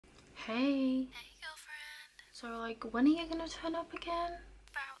Hey. Hey, girlfriend. So, like, when are you gonna turn up again?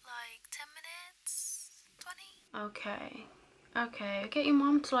 About like 10 minutes? 20? Okay. Okay, get your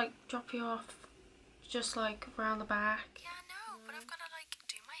mom to, like, drop you off just, like, around the back. Yeah, no, but I've gotta like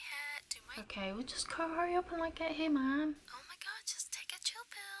do my hair, do my. Okay, well, just go hurry up and, like, get here, man. Oh my god, just take a chill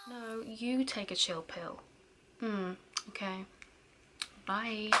pill. No, you take a chill pill. Okay.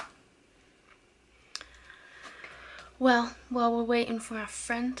 Bye. Well, while we're waiting for our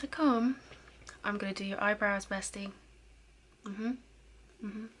friend to come, I'm gonna do your eyebrows, bestie. And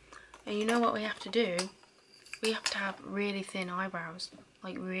you know what we have to do? We have to have really thin eyebrows.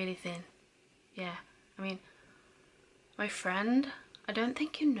 Like, really thin. Yeah. I mean, my friend, I don't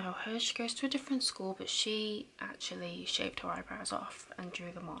think you know her. She goes to a different school, but she actually shaved her eyebrows off and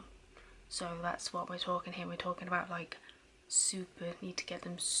drew them on. So that's what we're talking here. We're talking about, like, need to get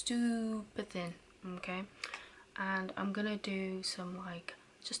them super thin, okay? And I'm gonna do some, like,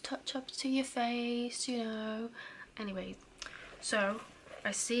 just touch ups to your face, you know. Anyways, so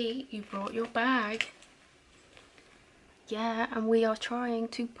I see you brought your bag. Yeah, and we are trying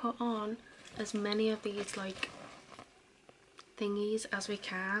to put on as many of these, like, thingies as we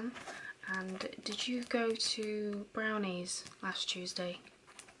can. And did you go to Brownies last Tuesday?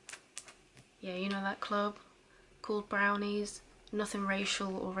 Yeah, you know that club called Brownies? Nothing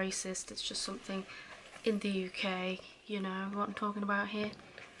racial or racist, it's just something in the UK, you know what I'm talking about here?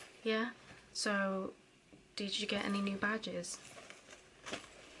 Yeah? So, did you get any new badges?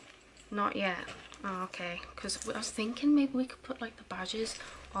 Not yet. Oh, okay. Because I was thinking maybe we could put, like, the badges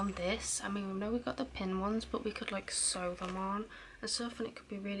on this. I mean, we know we got the pin ones, but we could, like, sew them on and stuff, and it could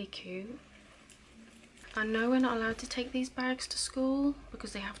be really cute. I know we're not allowed to take these bags to school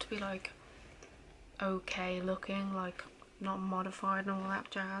because they have to be, like, okay looking, like, not modified and all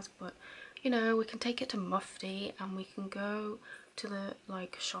that jazz, but, you know, we can take it to Mufti and we can go to the,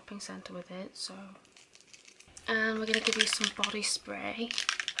 like, shopping centre with it, so. And we're gonna give you some body spray.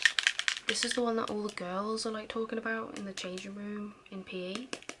 This is the one that all the girls are, like, talking about in the changing room in PE.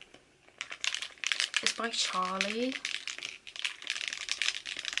 It's by Charlie.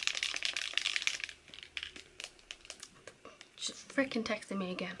 She's freaking texting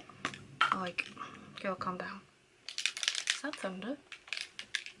me again. Like, girl, calm down. Is that thunder?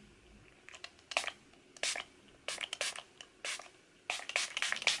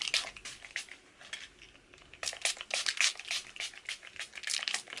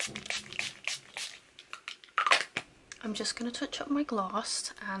 I'm just gonna touch up my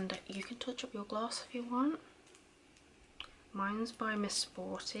gloss, and you can touch up your gloss if you want. Mine's by Miss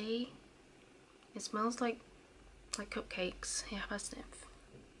Sporty. It smells like cupcakes. Yeah, have a sniff.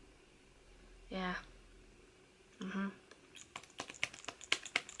 Yeah.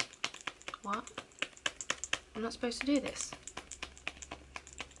 What? I'm not supposed to do this.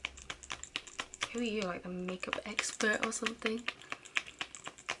 Who are you, like the makeup expert or something?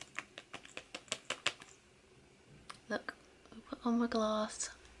 Look, I put on my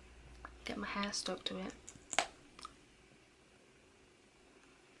gloss. Get my hair stuck to it.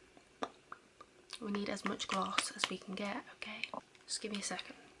 We need as much gloss as we can get, okay? Just give me a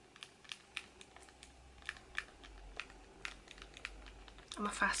second. I'm a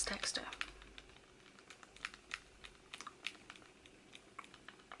fast texter.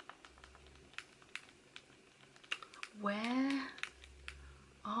 Where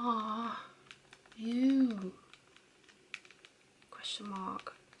are you? Question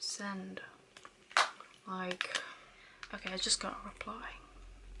mark. Send. Like, okay, I just got a reply.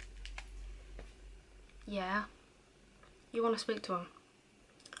 Yeah? You want to speak to him?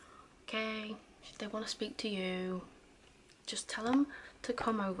 Okay, if they want to speak to you, just tell them to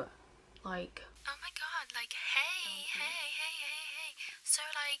come over. Like, Oh my god, like, hey. So,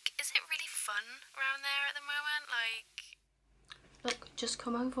 like, is it really fun around there at the moment? Like, look, just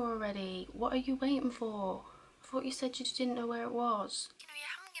come over already. What are you waiting for? I thought you said you didn't know where it was. you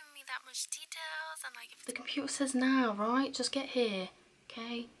haven't given me that much details, and like, if The computer says now, right? Just get here,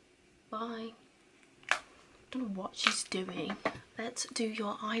 okay? Bye. Don't know what she's doing. Let's do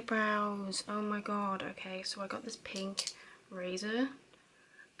your eyebrows. Oh my god. Okay, so I got this pink razor,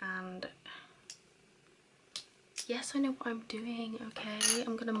 and yes, I know what I'm doing, okay?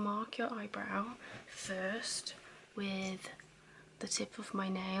 I'm gonna mark your eyebrow first with the tip of my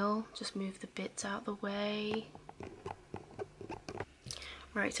nail. Just move the bits out the way.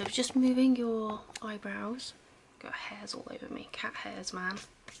 Right, so just moving your eyebrows. Got hairs all over me. Cat hairs, man.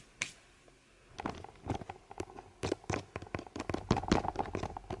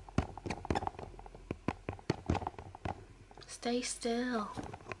 Stay still.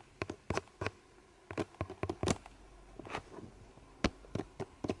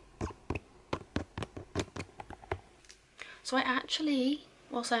 So I actually,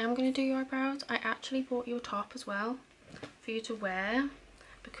 whilst I am going to do your eyebrows, I actually bought you a top as well for you to wear,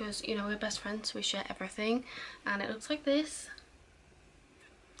 because you know we're best friends, so we share everything. And it looks like this.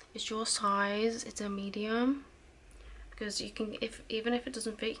 It's your size, it's a medium, because you can, if even if it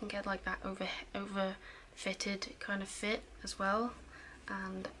doesn't fit, you can get like that over fitted kind of fit as well.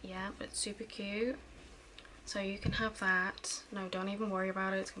 And yeah, but it's super cute, so you can have that. No, don't even worry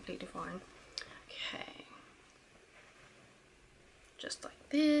about it, it's completely fine. Okay, just like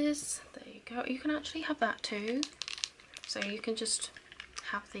this, there you go. You can actually have that too, so you can just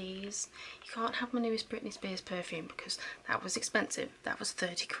have these. You can't have my newest Britney Spears perfume because that was expensive, that was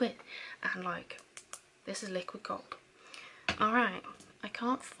 30 quid, and like this is liquid gold. Alright, I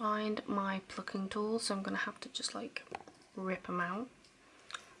can't find my plucking tool, so I'm gonna have to just like rip them out.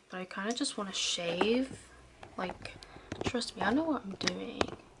 But I kind of just want to shave, like, trust me, I know what I'm doing.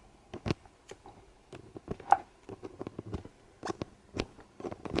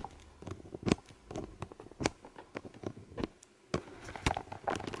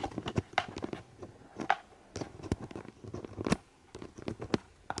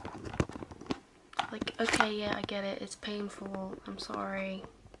 Like, okay, yeah, I get it, it's painful, I'm sorry.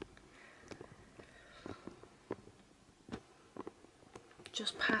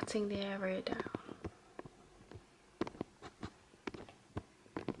 Just patting the area down.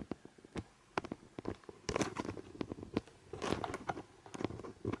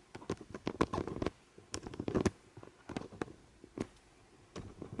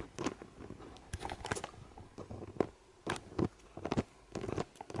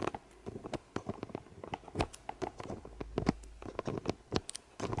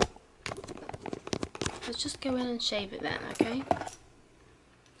 Let's just go in and shave it then, okay?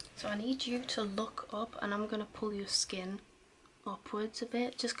 So I need you to look up, and I'm gonna pull your skin upwards a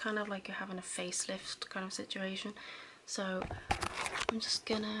bit, just kind of like you're having a facelift kind of situation. So I'm just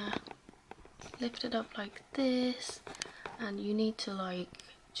gonna lift it up like this, and you need to like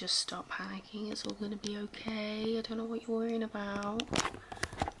just stop panicking, it's all gonna be okay. I don't know what you're worrying about.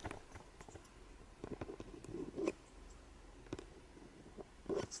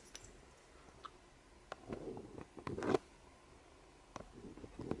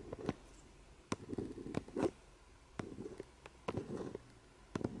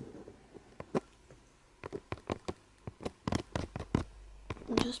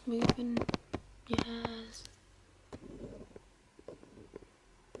 I'm just moving, yes.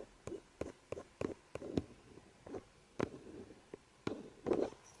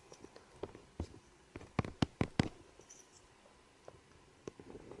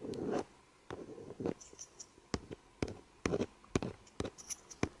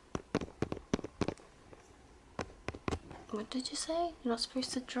 What did you say? You're not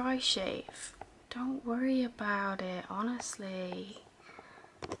supposed to dry shave. Don't worry about it, honestly.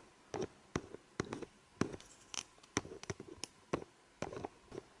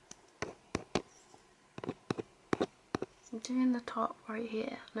 I'm doing the top right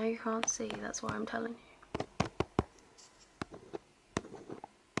here. No, you can't see, that's why I'm telling you.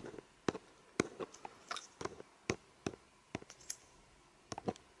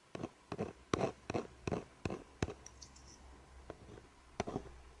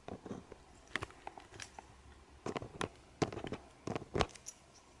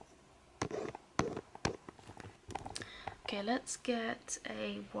 Okay, let's get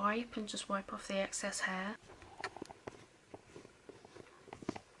a wipe and just wipe off the excess hair.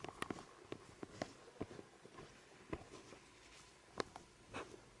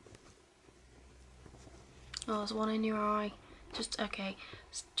 Oh, there's one in your eye. Just, okay,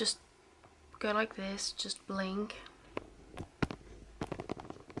 just go like this, just blink.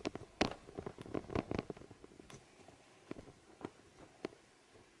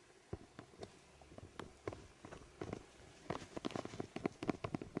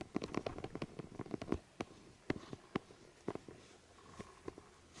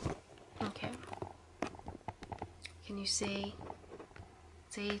 Okay. Can you see?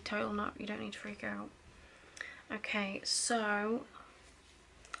 See, total not, you don't need to freak out. Okay, so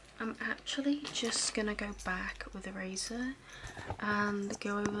I'm actually just gonna go back with a razor and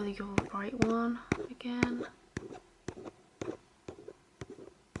go over your right one again.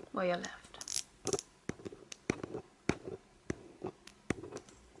 Well, your left.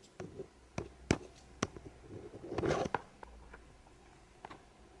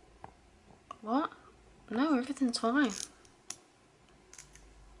 What? No, everything's fine.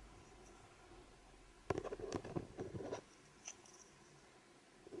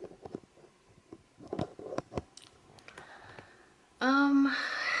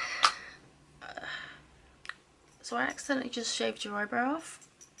 So I accidentally just shaved your eyebrow off.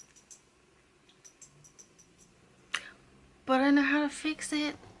 But I know how to fix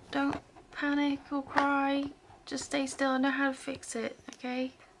it. Don't panic or cry. Just stay still. I know how to fix it,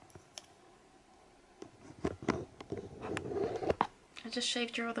 okay? I just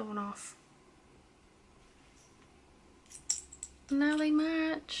shaved your other one off. Now they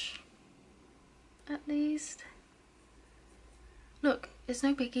match. At least. Look, it's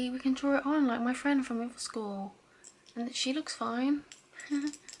no biggie. We can draw it on like my friend from middle school. And she looks fine.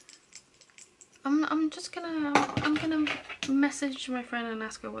 I'm just gonna, I'm gonna message my friend and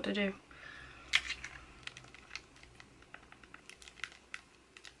ask her what to do.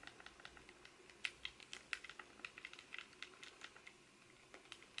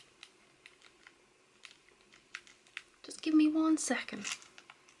 Just give me 1 second.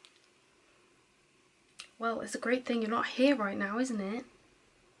 Well, it's a great thing you're not here right now, isn't it?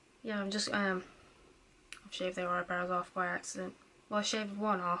 Yeah, I'm just, I've shaved their eyebrows off by accident. Well, I shaved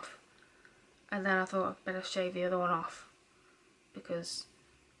one off. And then I thought I'd better shave the other one off. Because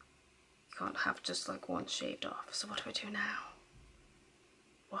you can't have just like one shaved off. So what do I do now?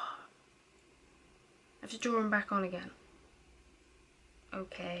 What? I have to draw them back on again.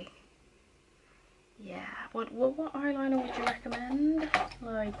 Okay. Yeah. What eyeliner would you recommend?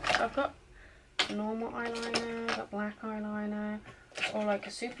 Like, I've got normal eyeliner, I've got black eyeliner, or like a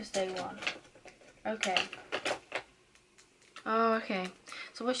Superstay one. Okay. Oh, okay.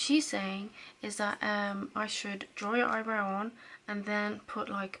 So what she's saying is that I should draw your eyebrow on and then put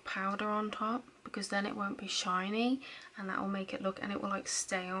like powder on top, because then it won't be shiny and that will make it look, and it will like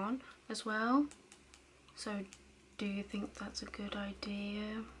stay on as well. So do you think that's a good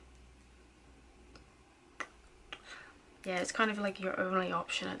idea? Yeah, it's kind of like your only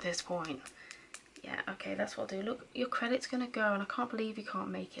option at this point. Yeah, okay, that's what I'll do. Look, your credit's gonna go and I can't believe you can't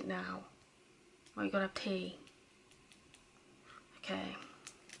make it now. Oh, you gotta have tea. Okay.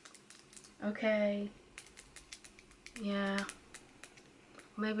 Okay. Yeah.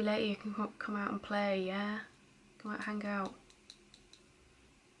 Maybe later you can come out and play, yeah? Come out and hang out.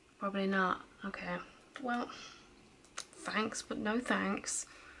 Probably not. Okay. Well, thanks, but no thanks.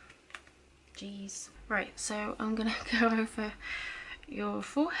 Jeez. Right, so I'm gonna go over your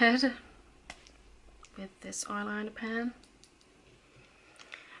forehead with this eyeliner pen.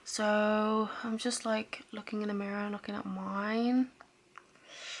 So I'm just like looking in the mirror, looking at mine.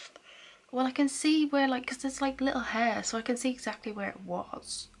 Well, I can see where, like, because there's like little hair, so I can see exactly where it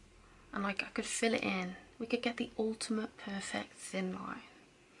was. And like I could fill it in. We could get the ultimate perfect thin line.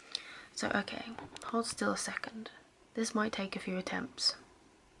 So okay, hold still a second. This might take a few attempts.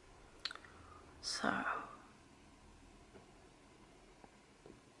 So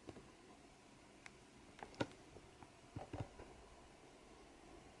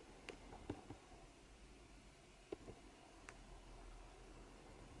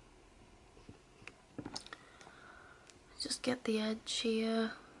just get the edge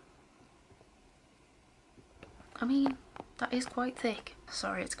here. I mean, that is quite thick.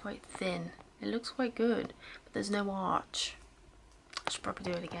 Sorry, it's quite thin. It looks quite good, but there's no arch. I should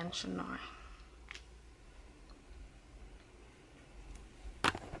probably do it again, shouldn't I?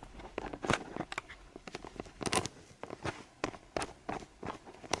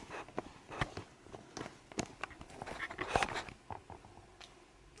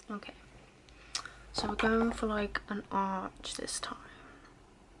 Okay, so we're going for like an arch this time.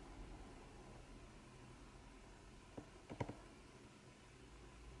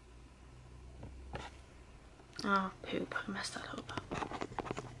 Oh, poop, I messed that up.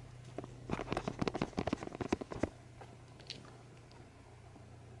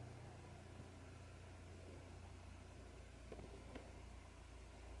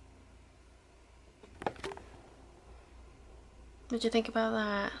 What'd you think about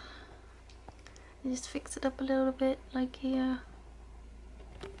that? Just fix it up a little bit, like here.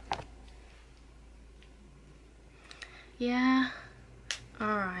 Yeah.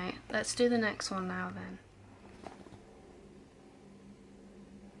 Alright, let's do the next one now then.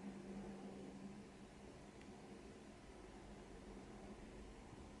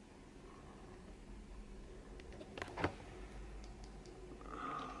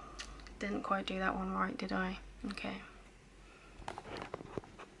 Didn't quite do that one right, did I? Okay.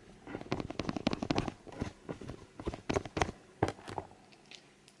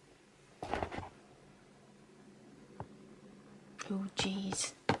 Oh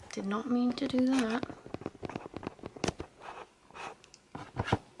jeez, did not mean to do that.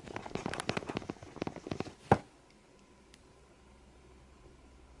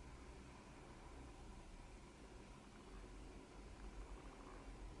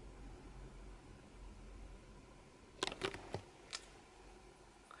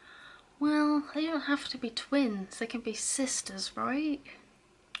 they don't have to be twins, they can be sisters, right?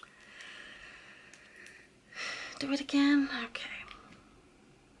 Do it again? Okay.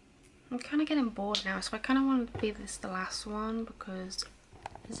 I'm kind of getting bored now, so I kind of want to be this the last one because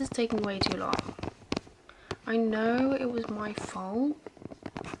this is taking way too long. I know it was my fault,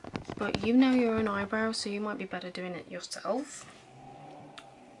 but you know your own eyebrows, so you might be better doing it yourself.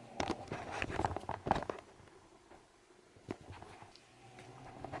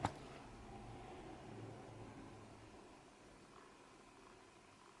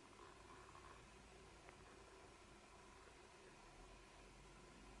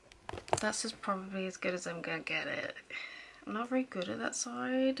 That's just probably as good as I'm gonna get it. I'm not very good at that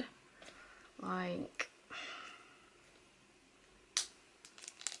side. Like,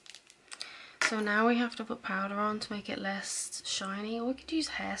 so now we have to put powder on to make it less shiny, or we could use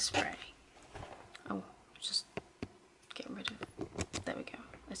hairspray. Oh, just get rid of, there we go.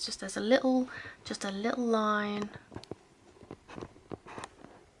 It's just, there's a little, just a little line.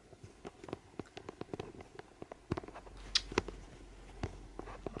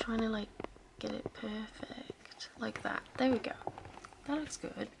 I'm trying to like get it perfect, like that. There we go. That looks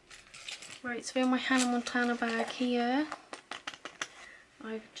good. Right, so in my Hannah Montana bag here,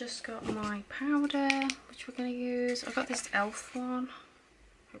 I've just got my powder, which we're going to use. I've got this e.l.f. one.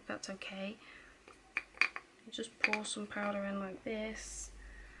 Hope that's okay. You just pour some powder in like this,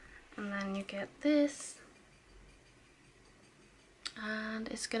 and then you get this, and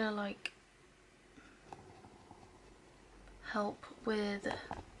it's going to like help with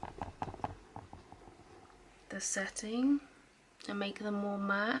the setting and make them more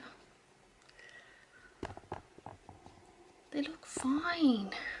matte. They look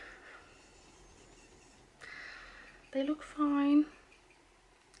fine. They look fine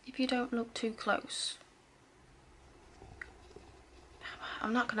if you don't look too close.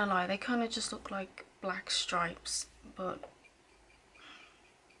 I'm not gonna lie, they kind of just look like black stripes, but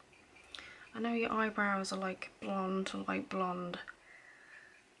I know your eyebrows are like blonde or light blonde.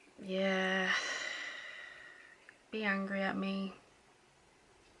 Yeah, be angry at me.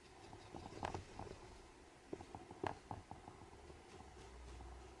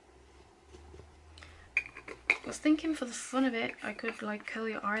 I was thinking for the fun of it, I could like curl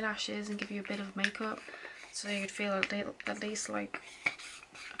your eyelashes and give you a bit of makeup so you'd feel at least like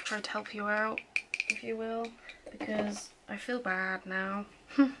I've tried to help you out, if you will, because I feel bad now.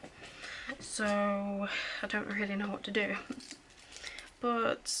 So I don't really know what to do.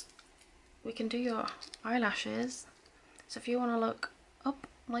 But we can do your eyelashes. So if you want to look up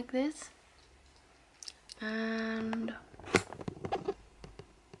like this, and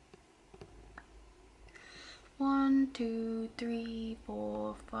 1, 2, 3,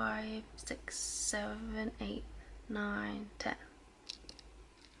 4, 5, 6, 7, 8, 9, 10.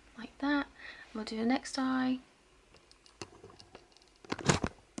 Like that. We'll do the next eye.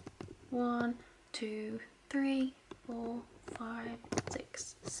 1, 2, 3, 4, 5,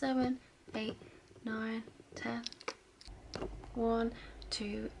 6, 7, 8, 9, 10. 1,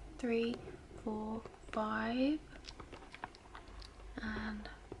 2, 3, 4, 5. And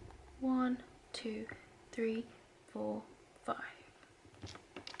 1, 2, 3, 4, 5.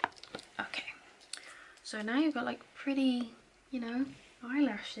 Okay. So now you've got like pretty, you know,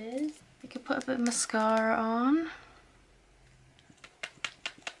 eyelashes. You could put a bit of mascara on.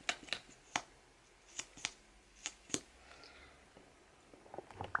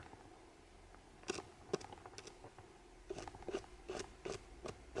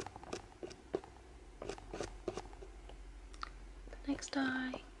 The next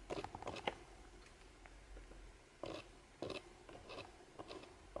eye.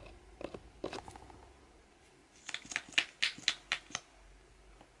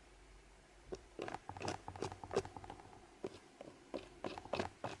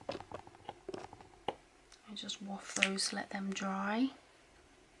 Just waft those, let them dry.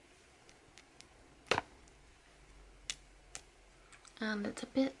 And it's a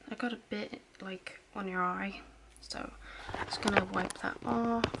bit, I got a bit like on your eye, so I'm just gonna wipe that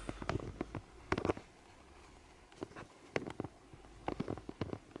off.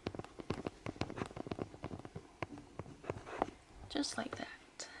 Just like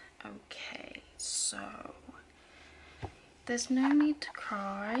that. Okay, so there's no need to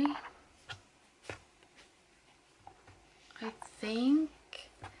cry. I think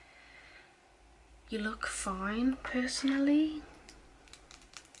you look fine personally,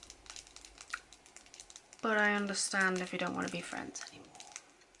 but I understand if you don't want to be friends anymore.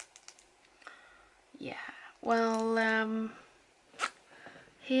 Yeah, well,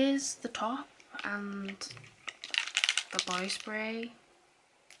 here's the top and the body spray.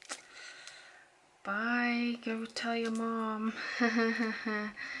 Bye, go tell your mom.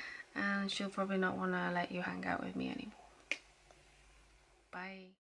 And she'll probably not want to let you hang out with me anymore. Bye.